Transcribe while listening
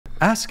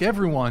ask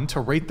everyone to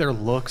rate their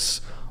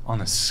looks on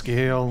a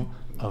scale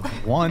of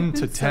 1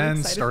 to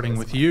 10, starting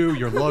with you,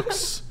 your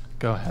looks.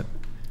 Go ahead.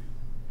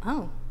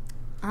 Oh.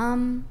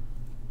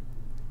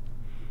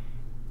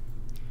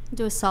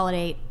 Do a solid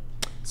 8.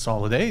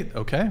 Solid 8.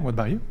 Okay. What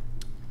about you?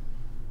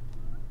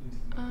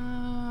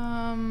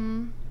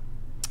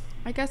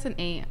 I guess an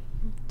 8,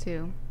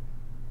 too.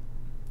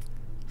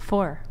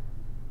 4.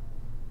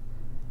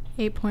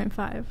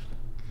 8.5.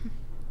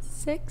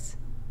 6.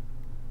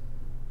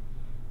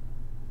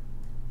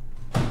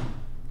 The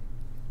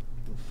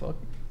fuck?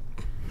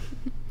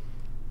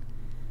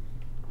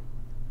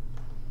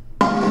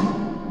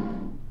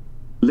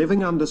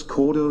 Living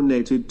underscore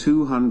donated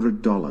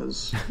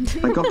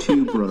 $200. I got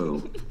you,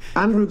 bro.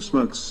 Andrew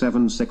smokes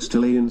 7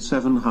 sextillion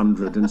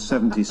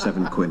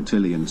 777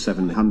 quintillion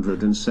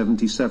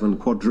 777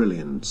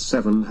 quadrillion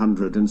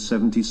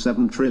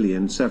 777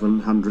 trillion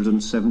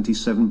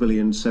 777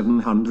 billion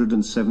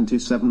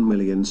 777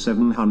 million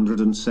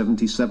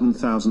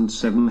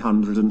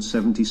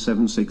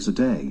 777,777 cigs a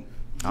day.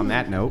 On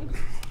that note.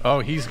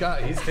 Oh, he's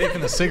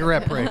taking a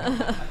cigarette break.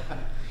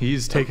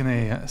 He's taking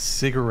a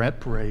cigarette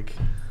break.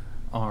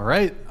 All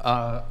right.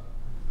 I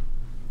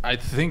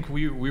think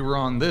we were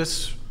on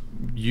this.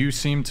 You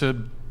seem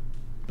to,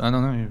 I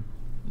don't know, you're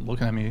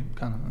looking at me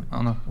kind of, I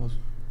don't know.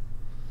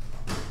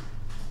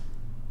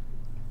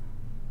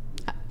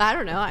 I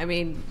don't know. I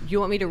mean,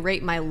 you want me to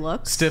rate my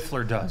looks?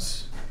 Stifler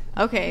does.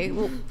 Okay.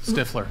 Well,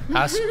 Stifler.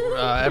 Ask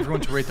everyone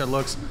to rate their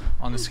looks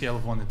on the scale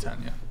of 1 to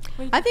 10, yeah.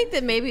 I think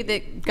that maybe the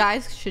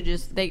guys should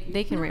just, they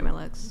can rate my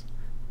looks.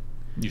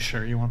 You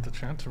sure you want the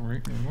chat to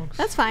rate your looks?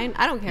 That's fine.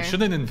 I don't care. You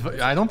shouldn't.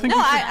 I don't think. No,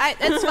 you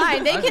should, it's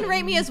fine. They can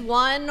rate me as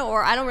 1,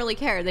 or I don't really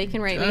care. They can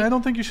rate me. I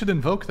don't think you should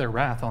invoke their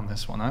wrath on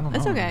this one. I don't know.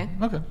 It's okay.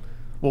 Okay.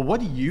 Well, what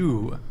do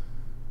you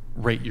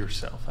rate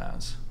yourself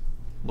as,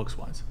 looks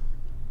wise?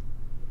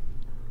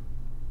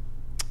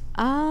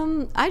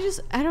 I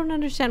don't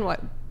understand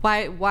why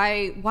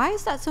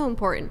is that so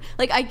important?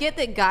 Like, I get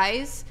that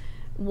guys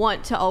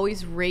want to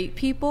always rate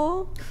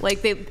people.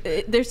 Like,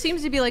 there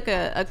seems to be like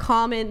a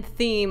common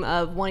theme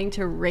of wanting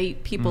to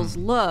rate people's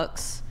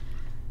looks,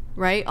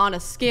 right? On a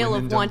scale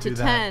of 1 to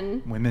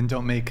 10. Women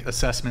don't make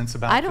assessments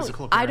about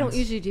physical appearance. I don't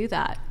usually do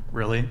that.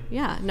 Really?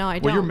 Yeah, no, I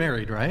don't. Well, you're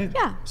married, right?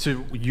 Yeah.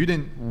 So you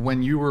didn't,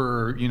 when you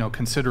were,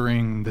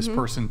 considering this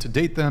person to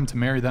date them, to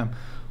marry them,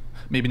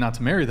 maybe not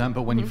to marry them,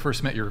 but when you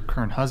first met your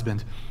current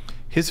husband,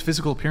 his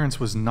physical appearance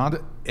was not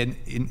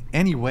in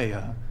any way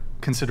a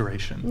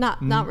consideration. Not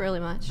really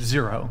much.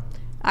 0.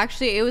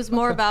 Actually, it was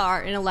more about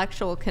our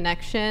intellectual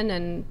connection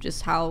and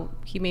just how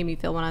he made me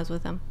feel when I was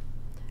with him.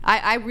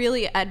 I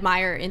really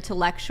admire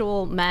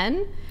intellectual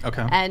men.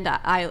 Okay. And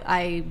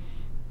I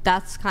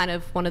that's kind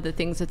of one of the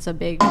things that's a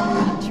big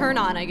turn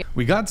on, I guess.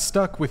 We got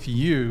stuck with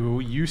you.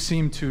 You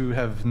seem to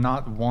have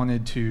not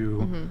wanted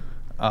to.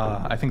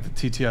 I think the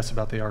TTS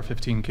about the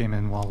AR-15 came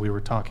in while we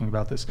were talking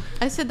about this.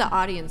 I said the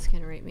audience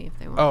can rate me if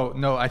they want. Oh,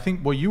 no, I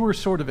think, well, you were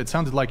sort of, it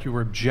sounded like you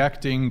were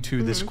objecting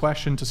to this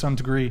question to some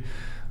degree.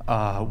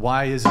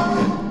 Why is it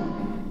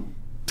that...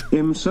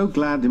 I'm so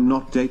glad I'm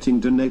not dating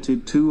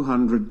donated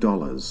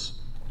 $200.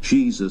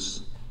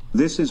 Jesus.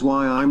 This is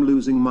why I'm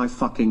losing my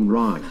fucking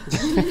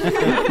rights. Being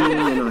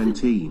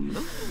 19.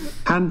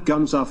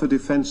 Handguns are for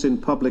defense in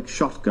public,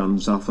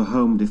 shotguns are for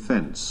home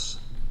defense.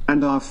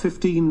 And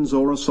AR-15s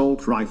or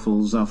assault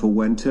rifles are for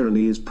when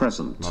tyranny is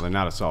present. Well, they're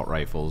not assault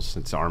rifles.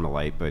 It's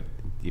Armalite, but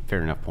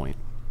fair enough point.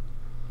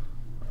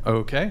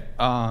 Okay.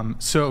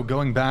 So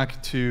going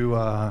back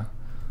to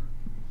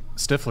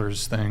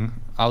Stifler's thing,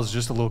 I was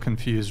just a little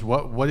confused.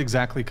 What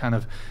exactly kind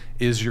of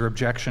is your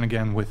objection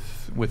again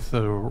with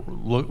the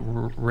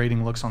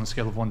rating looks on the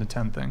scale of 1 to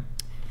 10 thing?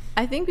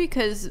 I think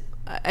because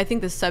I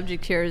think the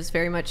subject here is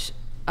very much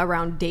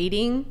around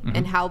dating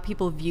and how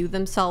people view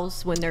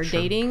themselves when they're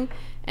dating.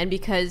 And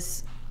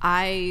because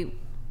I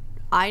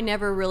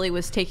never really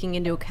was taking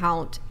into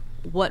account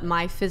what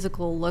my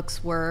physical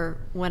looks were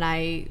when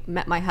I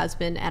met my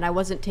husband, and I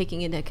wasn't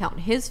taking into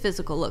account his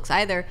physical looks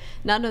either.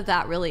 None of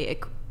that really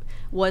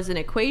was an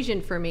equation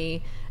for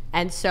me,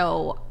 and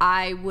so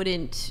I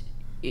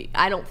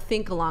don't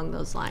think along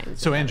those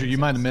lines. So Andrew, you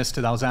might have missed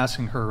it. I was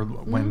asking her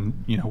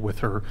when, with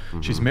her,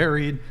 she's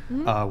married,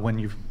 when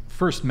you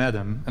first met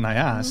him, and I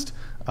asked,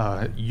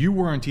 you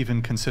weren't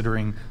even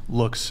considering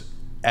looks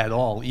at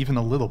all, even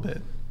a little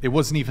bit. It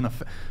wasn't even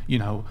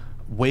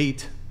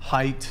weight,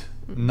 height,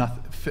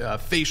 nothing,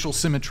 facial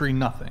symmetry,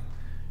 nothing.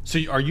 So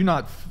are you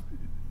not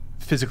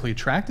physically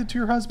attracted to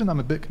your husband? I'm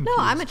a bit confused.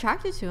 No, I'm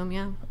attracted to him,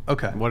 yeah.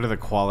 Okay. What are the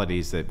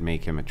qualities that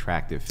make him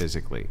attractive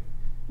physically?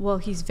 Well,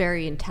 he's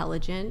very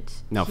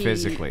intelligent. No,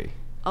 physically.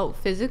 Oh,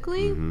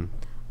 physically?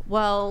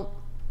 Well,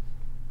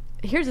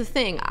 here's the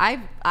thing. I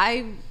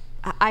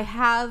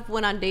have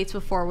went on dates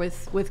before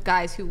with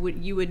guys who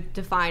you would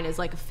define as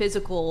like a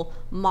physical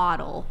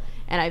model,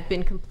 and I've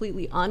been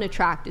completely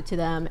unattracted to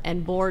them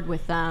and bored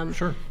with them.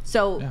 Sure.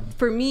 So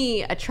for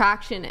me,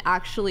 attraction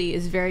actually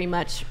is very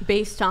much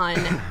based on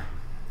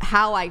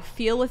how I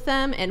feel with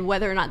them and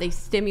whether or not they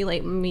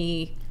stimulate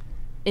me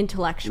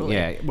intellectually.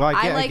 Yeah, well,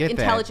 I like get that.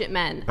 intelligent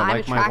men. But I'm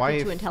like my attracted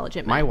wife, to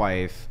intelligent men. My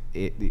wife,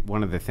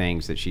 one of the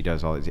things that she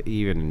does, it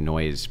even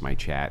annoys my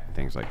chat and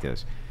things like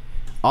this.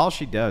 All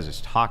she does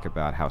is talk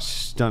about how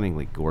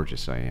stunningly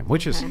gorgeous I am,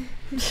 which is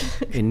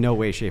in no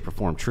way, shape, or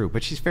form true,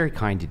 but she's very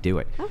kind to do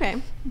it.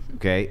 Okay.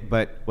 Okay,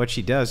 but what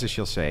she does is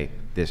she'll say,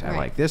 "This, I Right.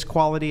 like this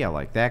quality, I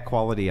like that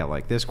quality, I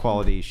like this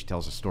quality." She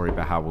tells a story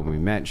about how when we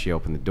met, she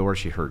opened the door,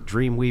 she heard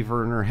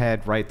Dreamweaver in her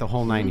head, right, the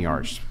whole 9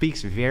 yards.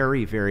 Speaks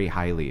very, very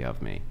highly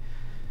of me.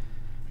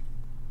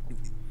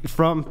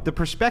 From the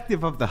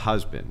perspective of the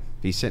husband,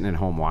 he's sitting at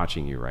home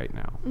watching you right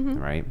now,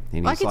 right?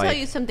 And Well, I he's can like, tell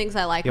you some things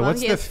I like. yeah, Well,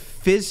 what's the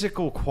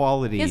physical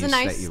qualities he has a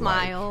nice that you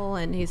smile,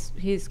 and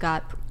he's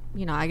got,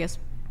 I guess,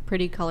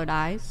 pretty colored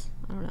eyes.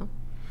 I don't know.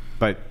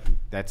 But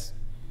that's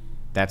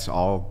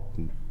all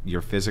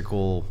your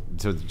physical,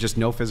 so just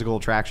no physical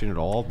attraction at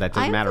all? That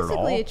doesn't matter at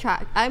all?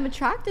 I'm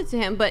attracted to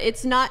him, but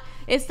it's not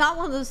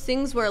one of those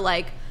things where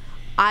like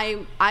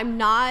I'm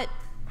not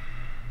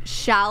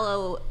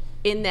shallow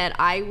in that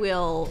I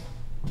will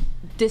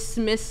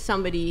dismiss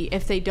somebody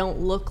if they don't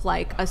look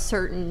like a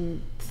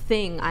certain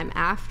thing I'm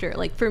after.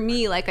 Like for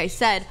me, like I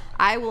said,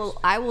 I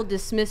will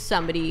dismiss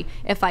somebody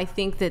if I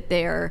think that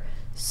they're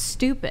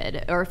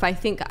stupid, or if I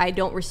think I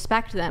don't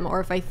respect them, or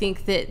if I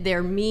think that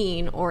they're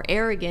mean or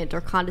arrogant or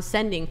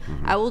condescending.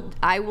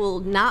 I will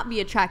not be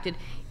attracted.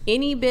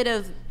 Any bit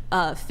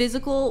of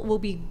physical will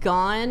be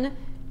gone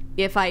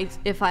if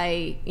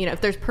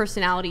there's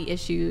personality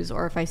issues,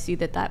 or if I see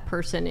that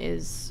person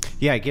is.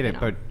 Yeah, I get it,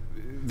 but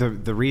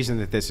the reason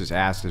that this is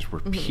asked is we're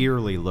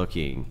purely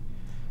looking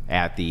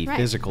at the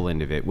physical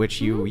end of it,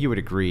 which you would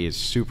agree is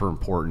super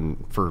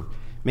important for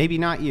maybe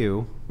not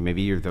you,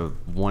 maybe you're the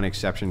one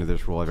exception to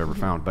this rule I've ever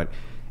found, but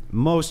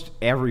most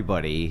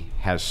everybody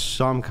has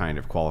some kind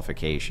of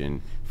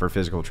qualification for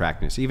physical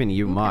attractiveness. Even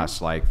you must,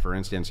 like for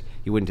instance,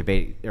 you wouldn't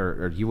debate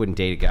or you wouldn't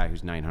date a guy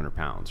who's 900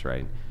 pounds,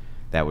 right?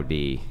 That would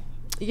be.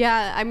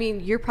 Yeah, I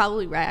mean, you're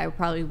probably right. I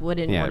probably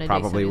wouldn't want to. Yeah,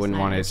 probably wouldn't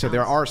want to. So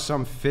there pounds. are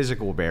some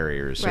physical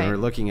barriers. So Right. we're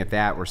looking at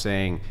that. We're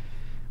saying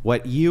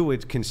what you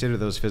would consider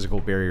those physical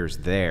barriers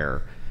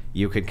there,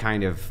 you could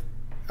kind of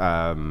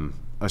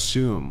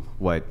assume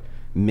what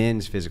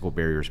men's physical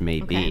barriers may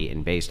be,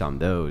 and based on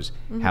those,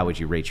 how would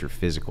you rate your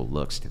physical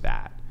looks to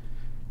that?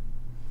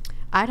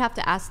 I'd have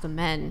to ask the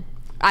men.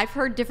 I've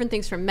heard different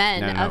things from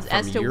men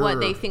as to what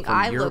they think I look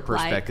like. From your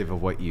perspective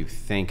of what you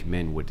think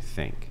men would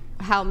think.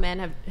 How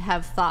men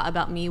have thought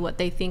about me, what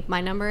they think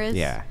my number is.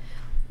 Yeah.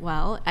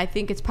 Well, I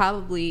think it's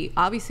probably,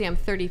 obviously I'm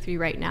 33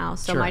 right now,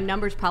 so Sure. my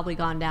number's probably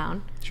gone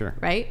down. Sure.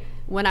 Right?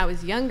 When I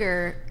was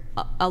younger,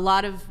 a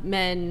lot of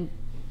men,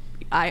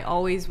 I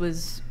always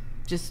was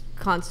just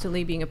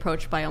constantly being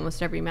approached by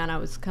almost every man I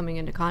was coming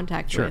into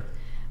contact Sure. with.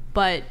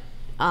 But,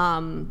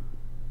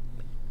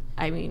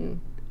 I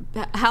mean,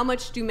 how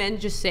much do men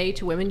just say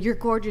to women, "You're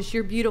gorgeous,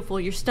 you're beautiful,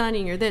 you're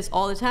stunning, you're this,"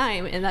 all the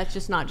time? And that's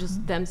just not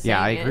just them saying Yeah,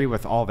 I it. agree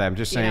with all that. I'm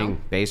just You know?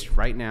 saying, based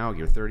right now,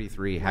 you're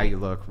 33, how you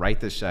look right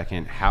this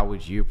second, how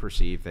would you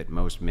perceive that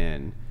most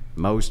men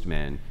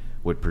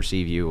would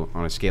perceive you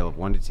on a scale of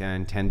 1 to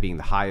 10, 10 being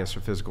the highest for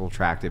physical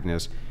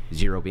attractiveness,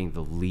 0 being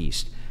the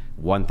least?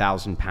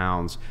 1,000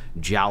 pounds,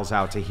 jowls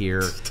out to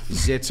here,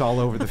 zits all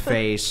over the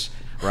face,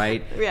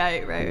 right?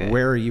 Right.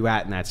 Where are you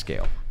at in that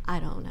scale? I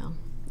don't know.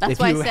 That's If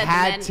why you I said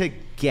had men, to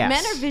guess.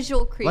 Men are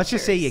visual creatures. Let's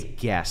just say you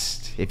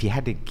guessed. If you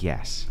had to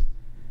guess.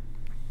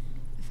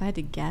 If I had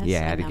to guess. Yeah,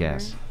 I a had to number,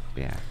 guess.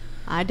 Yeah.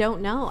 I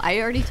don't know. I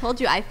already told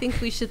you. I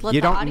think we should let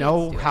You the don't audience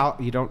know do it. how,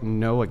 you don't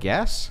know a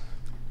guess?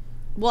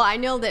 Well, I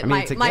know that I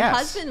mean, it's a my guess.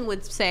 husband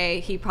would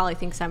say he probably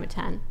thinks I'm a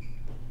 10.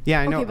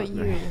 Yeah, I know. but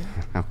you-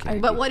 Okay.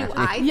 But what do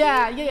I think?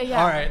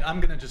 Yeah. All right, I'm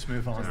going to just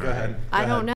move on. Go ahead. I don't know.